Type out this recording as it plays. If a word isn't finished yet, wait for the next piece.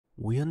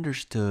we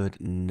understood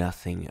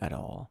nothing at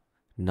all.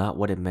 Not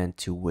what it meant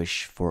to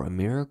wish for a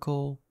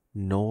miracle,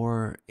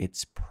 nor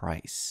its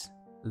price.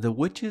 The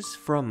witches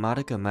from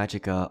Madoka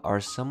Magica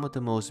are some of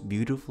the most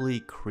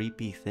beautifully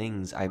creepy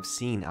things I've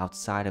seen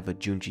outside of a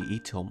Junji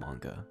Ito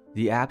manga.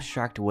 The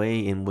abstract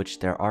way in which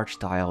their art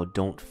style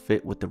don't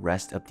fit with the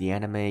rest of the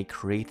anime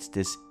creates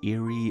this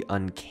eerie,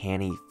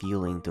 uncanny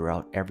feeling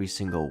throughout every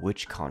single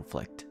witch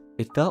conflict.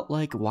 It felt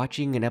like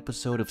watching an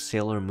episode of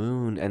Sailor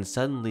Moon and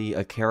suddenly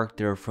a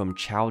character from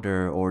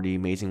Chowder or The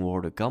Amazing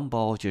World of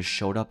Gumball just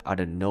showed up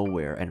out of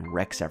nowhere and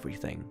wrecks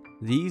everything.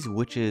 These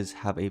witches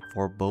have a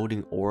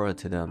foreboding aura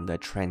to them that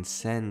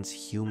transcends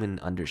human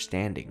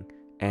understanding,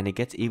 and it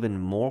gets even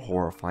more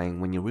horrifying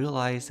when you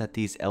realize that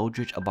these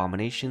eldritch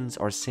abominations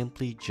are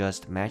simply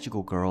just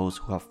magical girls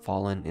who have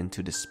fallen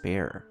into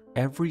despair.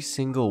 Every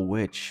single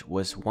witch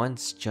was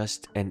once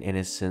just an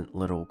innocent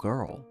little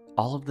girl.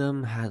 All of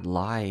them had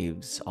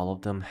lives, all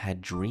of them had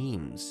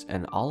dreams,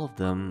 and all of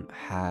them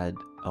had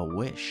a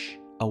wish.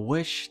 A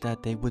wish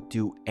that they would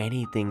do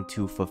anything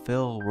to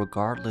fulfill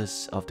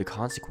regardless of the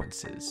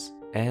consequences.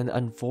 And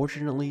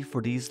unfortunately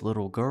for these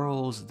little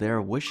girls,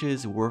 their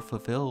wishes were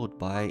fulfilled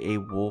by a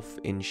wolf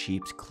in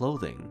sheep's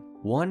clothing.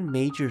 One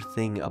major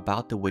thing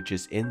about the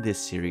witches in this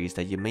series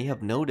that you may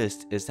have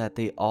noticed is that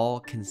they all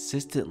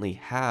consistently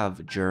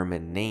have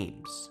German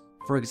names.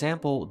 For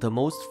example, the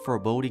most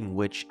foreboding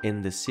witch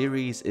in the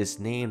series is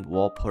named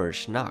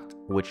Walpurgisnacht,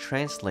 which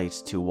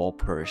translates to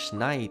Walpurgis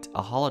Night,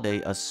 a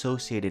holiday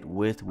associated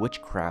with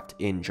witchcraft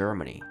in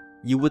Germany.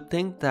 You would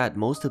think that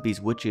most of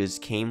these witches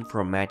came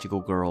from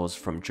magical girls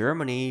from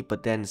Germany,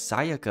 but then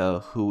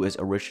Sayaka, who is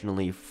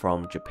originally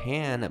from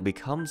Japan,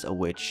 becomes a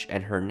witch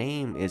and her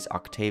name is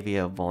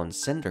Octavia von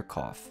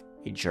Senderkopf,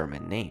 a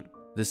German name.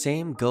 The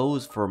same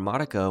goes for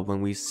Madoka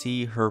when we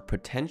see her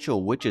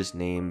potential witch's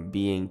name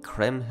being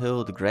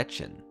Kriemhild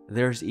Gretchen.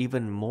 There's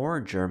even more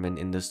German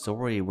in the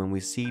story when we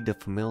see the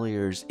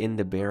familiars in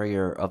the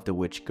barrier of the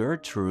witch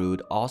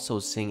Gertrude also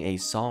sing a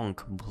song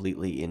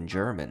completely in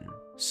German.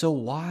 So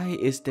why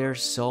is there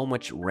so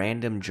much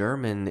random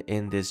German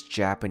in this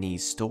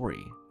Japanese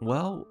story?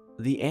 Well,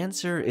 the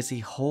answer is a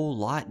whole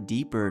lot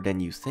deeper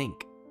than you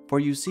think. For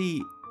you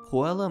see,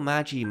 Puella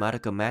Magi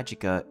Madoka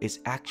Magica is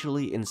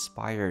actually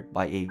inspired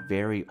by a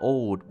very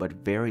old but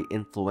very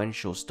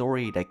influential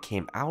story that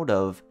came out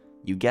of,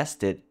 you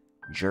guessed it,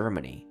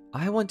 Germany.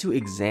 I want to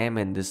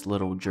examine this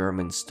little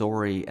German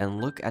story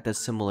and look at the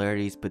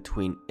similarities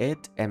between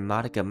it and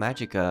Madoka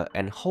Magica,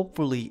 and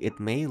hopefully it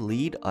may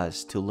lead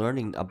us to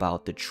learning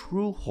about the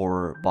true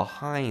horror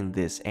behind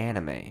this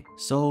anime.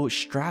 So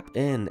strap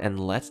in and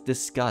let's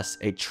discuss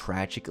a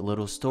tragic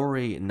little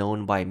story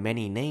known by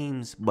many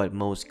names but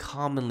most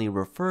commonly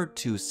referred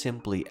to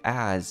simply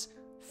as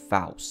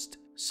Faust.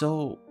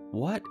 So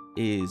what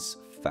is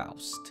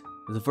Faust?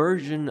 The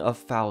version of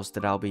Faust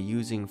that I'll be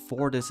using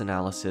for this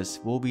analysis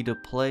will be the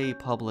play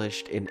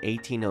published in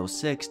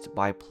 1806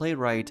 by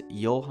playwright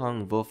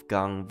Johann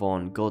Wolfgang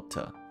von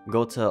Goethe.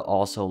 Goethe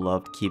also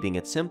loved keeping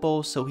it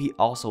simple, so he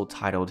also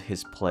titled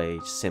his play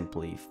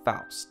simply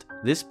Faust.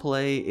 This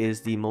play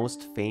is the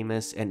most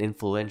famous and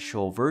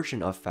influential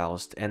version of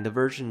Faust, and the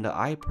version that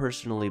I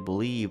personally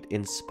believed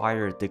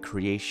inspired the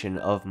creation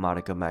of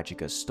Madoka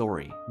Magica's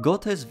story.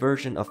 Goethe's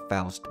version of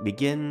Faust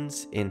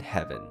begins in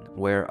heaven,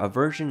 where a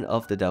version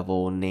of the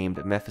devil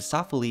named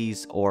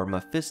Mephistopheles, or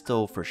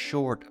Mephisto for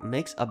short,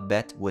 makes a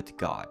bet with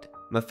God.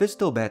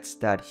 Mephisto bets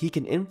that he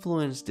can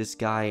influence this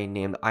guy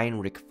named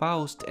Heinrich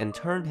Faust and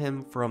turn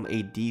him from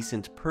a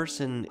decent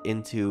person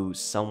into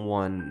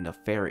someone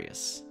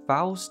nefarious.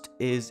 Faust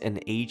is an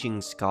aging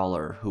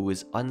scholar who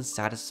is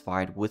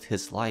unsatisfied with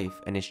his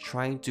life and is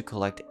trying to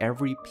collect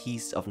every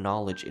piece of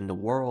knowledge in the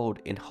world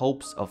in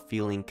hopes of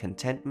feeling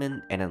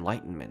contentment and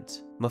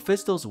enlightenment.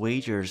 Mephisto's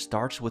wager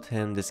starts with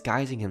him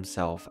disguising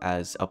himself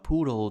as a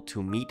poodle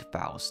to meet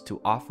Faust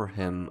to offer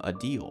him a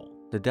deal.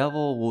 The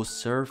devil will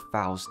serve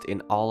Faust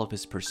in all of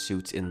his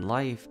pursuits in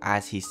life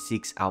as he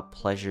seeks out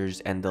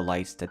pleasures and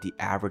delights that the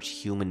average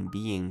human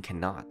being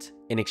cannot.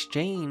 In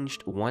exchange,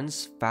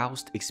 once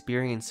Faust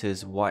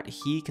experiences what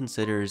he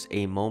considers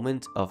a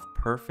moment of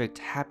perfect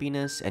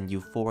happiness and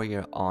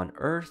euphoria on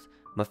Earth,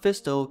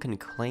 Mephisto can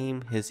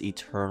claim his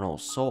eternal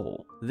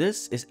soul.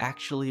 This is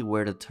actually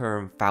where the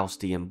term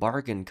Faustian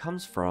bargain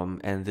comes from,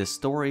 and this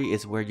story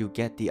is where you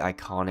get the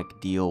iconic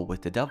deal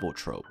with the devil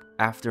trope.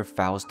 After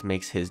Faust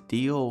makes his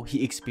deal,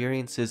 he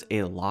experiences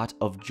a lot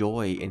of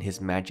joy in his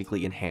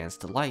magically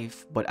enhanced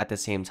life, but at the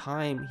same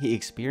time, he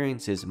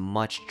experiences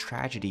much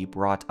tragedy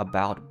brought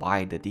about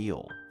by the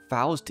deal.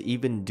 Faust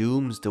even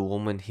dooms the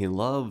woman he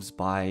loves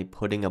by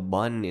putting a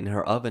bun in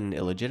her oven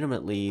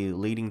illegitimately,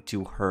 leading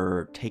to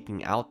her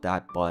taking out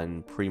that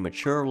bun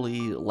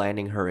prematurely,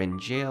 landing her in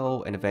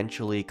jail, and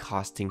eventually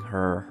costing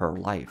her her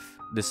life.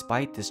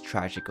 despite this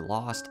tragic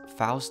loss,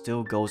 Faust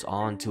still goes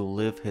on to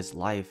live his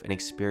life and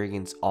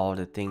experience all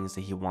the things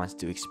that he wants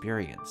to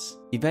experience.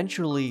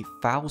 Eventually,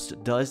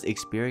 Faust does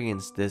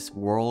experience this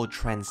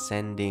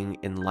world-transcending,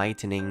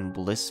 enlightening,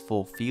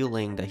 blissful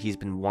feeling that he's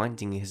been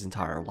wanting his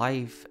entire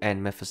life,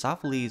 and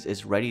Mephistopheles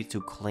is ready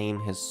to claim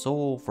his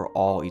soul for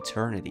all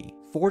eternity.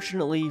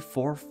 Fortunately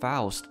for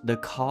Faust, the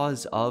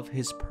cause of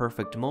his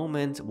perfect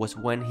moment was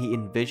when he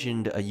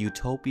envisioned a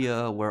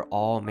utopia where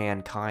all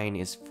mankind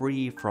is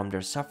free from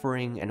their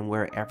suffering and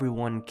where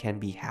everyone can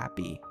be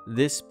happy.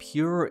 This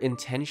pure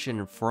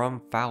intention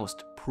from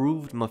Faust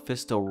proved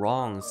Mephisto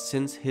wrong,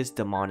 since his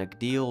demonic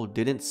deal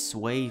didn't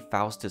sway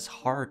Faustus'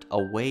 heart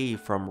away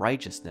from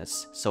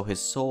righteousness, so his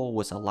soul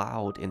was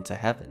allowed into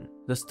heaven.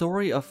 The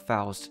story of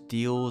Faust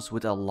deals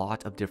with a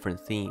lot of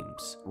different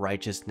themes: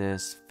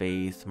 righteousness,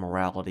 faith,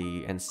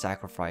 morality, and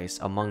sacrifice,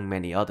 among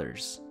many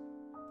others.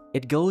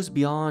 It goes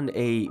beyond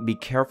a be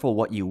careful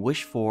what you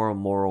wish for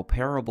moral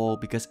parable,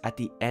 because at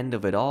the end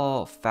of it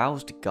all,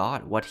 Faust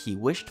got what he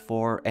wished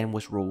for and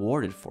was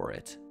rewarded for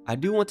it. I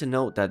do want to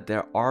note that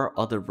there are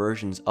other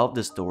versions of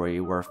the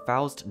story where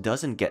Faust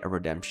doesn't get a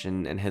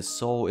redemption and his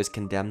soul is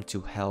condemned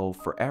to hell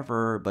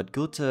forever, but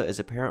Goethe is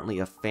apparently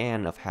a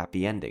fan of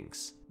happy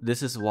endings.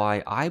 This is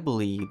why I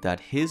believe that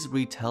his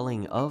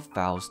retelling of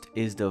Faust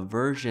is the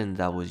version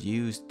that was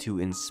used to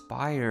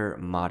inspire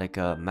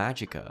Madoka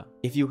Magica.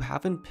 If you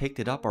haven't picked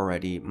it up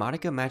already,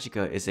 Madoka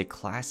Magica is a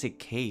classic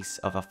case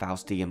of a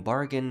Faustian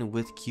bargain,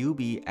 with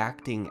Kyuubi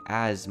acting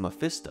as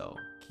Mephisto.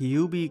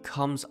 Kyuubi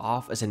comes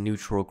off as a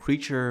neutral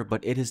creature,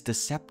 but it is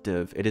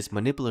deceptive, it is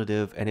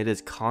manipulative, and it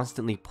is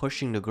constantly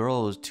pushing the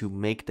girls to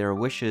make their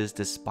wishes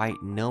despite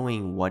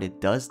knowing what it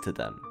does to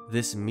them.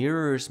 This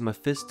mirrors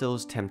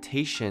Mephisto's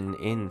temptation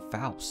in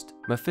Faust.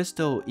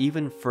 Mephisto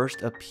even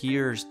first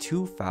appears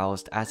to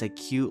Faust as a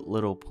cute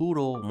little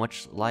poodle,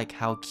 much like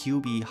how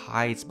Kyuubi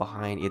hides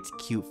behind its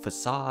cute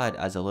facade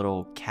as a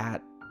little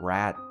cat,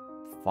 rat,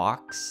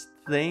 fox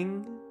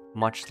thing.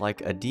 Much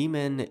like a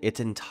demon, its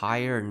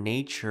entire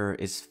nature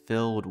is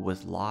filled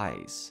with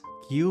lies.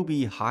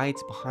 Kyuubi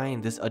hides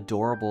behind this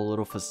adorable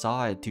little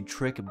facade to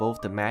trick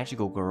both the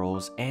magical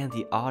girls and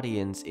the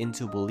audience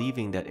into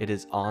believing that it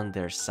is on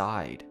their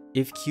side.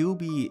 If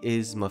Kyuubi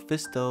is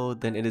Mephisto,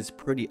 then it is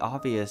pretty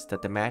obvious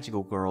that the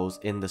magical girls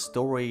in the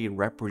story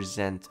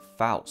represent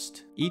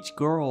Faust. Each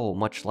girl,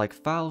 much like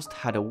Faust,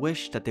 had a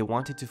wish that they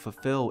wanted to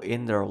fulfill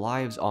in their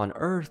lives on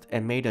Earth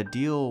and made a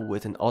deal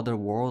with an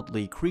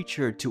otherworldly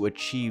creature to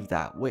achieve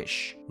that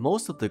wish.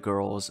 Most of the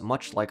girls,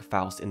 much like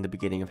Faust in the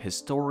beginning of his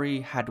story,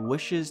 had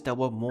wishes that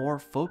were more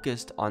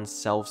focused on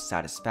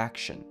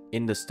self-satisfaction.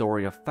 In the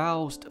story of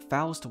Faust,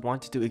 Faust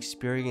wanted to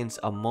experience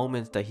a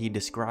moment that he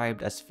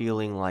described as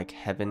feeling like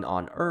heaven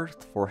on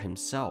earth for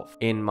himself.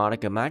 In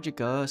Madoka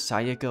Magica,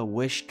 Sayaka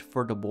wished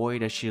for the boy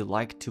that she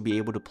liked to be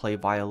able to play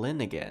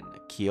violin again.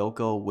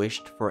 Kyoko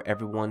wished for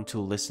everyone to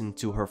listen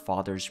to her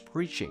father's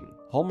preaching.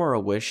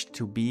 Homura wished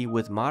to be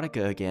with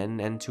Madoka again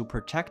and to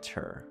protect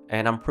her.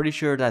 And I'm pretty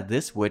sure that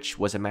this witch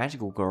was a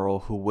magical girl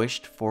who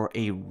wished for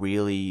a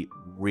really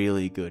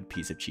good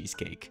piece of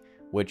cheesecake.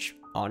 Which,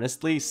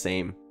 honestly,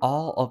 same.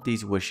 All of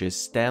these wishes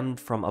stemmed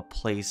from a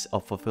place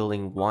of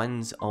fulfilling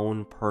one's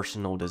own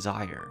personal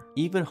desire.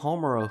 Even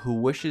Homura, who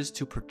wishes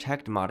to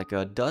protect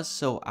Madoka, does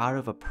so out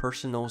of a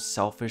personal,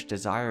 selfish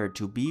desire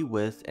to be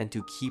with and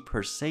to keep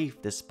her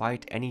safe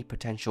despite any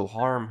potential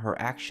harm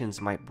her actions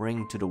might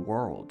bring to the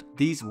world.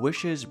 These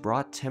wishes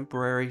brought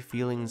temporary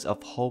feelings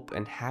of hope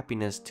and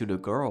happiness to the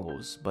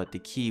girls, but the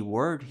key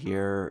word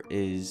here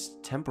is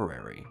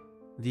temporary.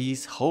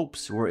 These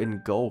hopes were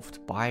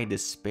engulfed by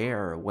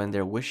despair when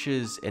their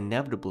wishes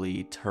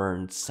inevitably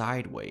turned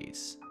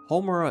sideways.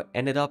 Homura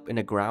ended up in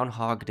a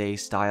Groundhog Day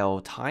style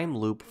time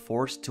loop,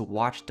 forced to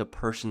watch the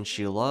person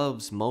she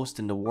loves most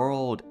in the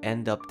world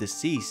end up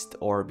deceased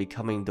or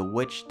becoming the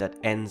witch that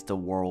ends the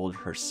world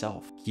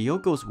herself.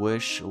 Kyoko's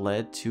wish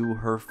led to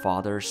her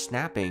father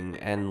snapping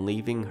and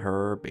leaving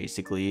her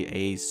basically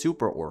a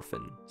super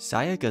orphan.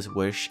 Sayaka's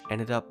wish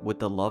ended up with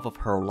the love of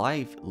her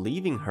life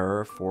leaving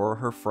her for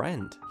her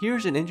friend.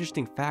 Here's an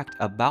interesting fact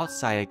about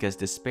Sayaka's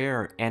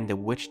despair and the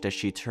witch that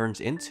she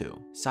turns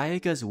into.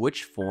 Sayaka's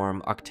witch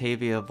form,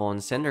 Octavia von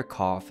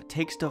Senderkopf,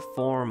 takes the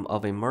form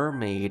of a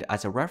mermaid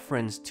as a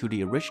reference to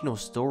the original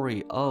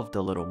story of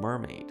The Little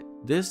Mermaid.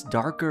 This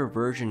darker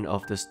version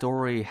of the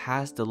story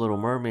has the Little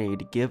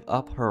Mermaid give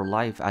up her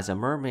life as a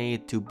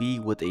mermaid to be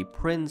with a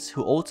prince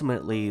who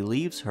ultimately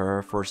leaves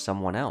her for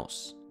someone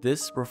else.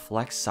 This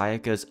reflects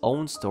Sayaka's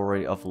own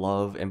story of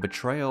love and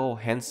betrayal,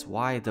 hence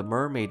why the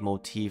mermaid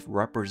motif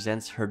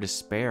represents her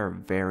despair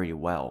very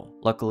well.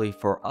 Luckily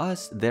for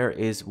us, there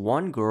is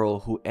one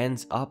girl who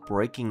ends up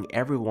breaking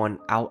everyone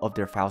out of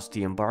their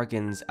Faustian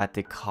bargains at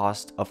the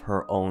cost of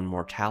her own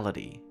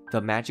mortality. The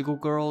magical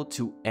girl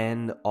to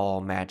end all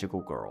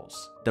magical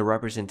girls. The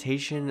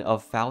representation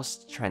of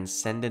Faust's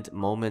transcendent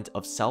moment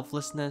of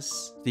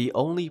selflessness. The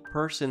only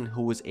person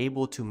who was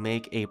able to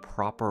make a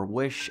proper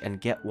wish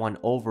and get one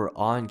over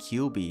on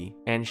Kyuubi.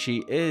 And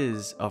she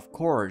is, of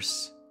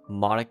course,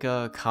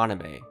 Madoka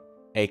Kaname.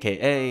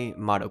 aka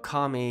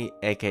Madokami,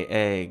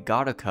 aka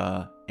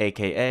Garuka,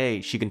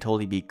 aka she can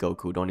totally beat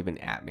Goku, don't even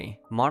at me.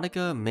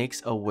 Madoka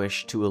makes a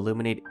wish to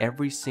eliminate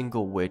every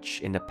single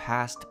witch in the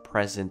past,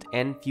 present,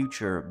 and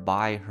future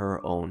by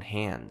her own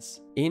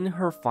hands. In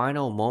her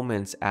final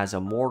moments as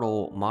a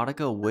mortal,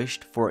 Madoka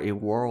wished for a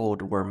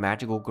world where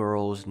magical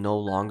girls no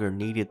longer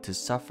needed to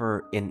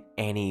suffer in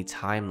any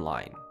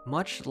timeline.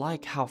 Much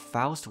like how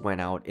Faust went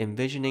out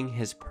envisioning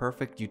his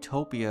perfect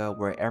utopia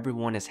where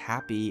everyone is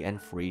happy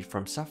and free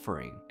from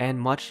suffering. And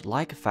much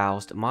like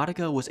Faust,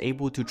 Madoka was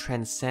able to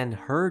transcend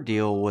her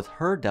deal with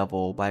her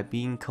devil by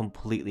being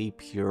completely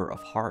pure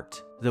of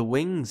heart. The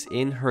wings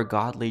in her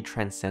godly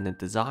transcendent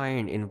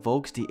design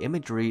invokes the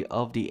imagery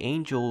of the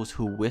angels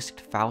who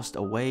whisked Faust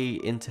away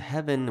into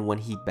heaven when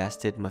he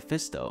bested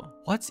Mephisto.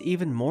 What's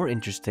even more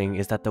interesting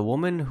is that the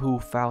woman who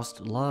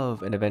Faust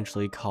loved and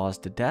eventually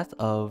caused the death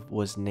of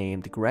was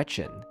named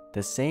Gretchen,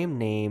 the same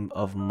name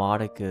of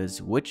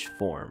Madoka's witch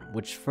form,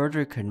 which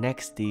further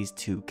connects these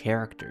two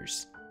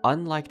characters.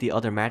 Unlike the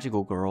other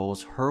magical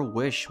girls, her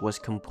wish was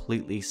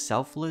completely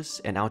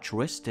selfless and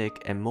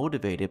altruistic and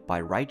motivated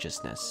by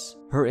righteousness.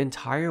 Her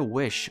entire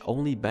wish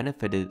only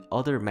benefited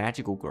other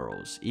magical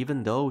girls.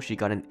 Even though she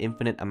got an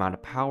infinite amount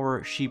of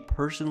power, she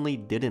personally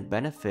didn't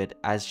benefit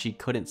as she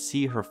couldn't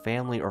see her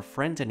family or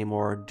friends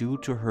anymore due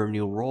to her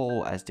new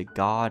role as the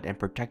god and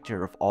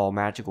protector of all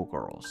magical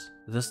girls.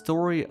 The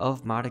story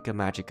of Madoka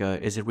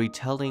Magica is a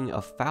retelling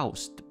of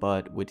Faust,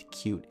 but with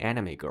cute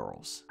anime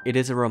girls. It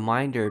is a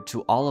reminder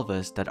to all of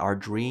us that our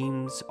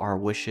dreams, our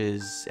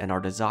wishes, and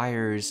our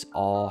desires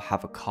all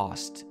have a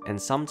cost,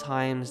 and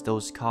sometimes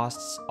those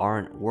costs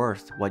aren't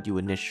worth what you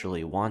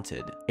initially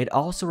wanted. It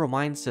also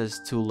reminds us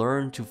to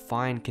learn to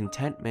find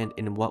contentment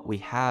in what we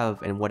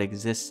have and what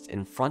exists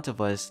in front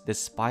of us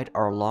despite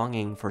our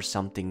longing for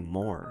something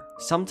more.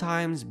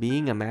 Sometimes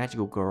being a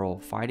magical girl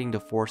fighting the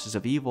forces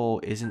of evil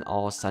isn't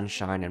all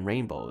sunshine and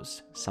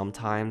rainbows.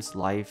 Sometimes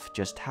life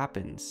just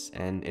happens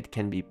and it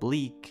can be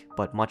bleak,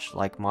 but much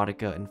like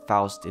Madoka and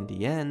Faust in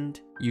the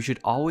end, you should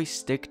always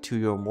stick to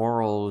your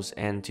morals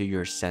and to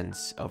your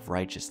sense of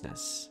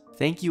righteousness.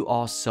 Thank you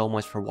all so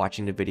much for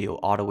watching the video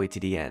all the way to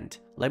the end.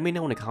 Let me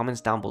know in the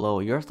comments down below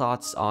your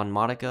thoughts on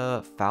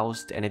Madoka,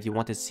 Faust, and if you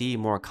want to see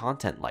more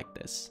content like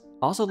this.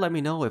 Also let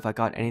me know if I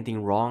got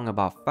anything wrong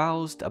about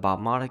Faust, about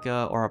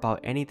Madoka, or about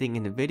anything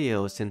in the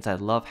video since I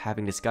love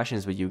having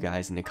discussions with you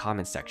guys in the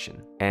comment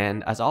section.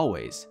 And as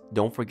always,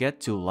 don't forget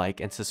to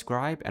like and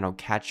subscribe and I'll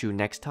catch you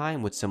next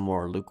time with some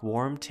more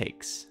lukewarm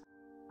takes.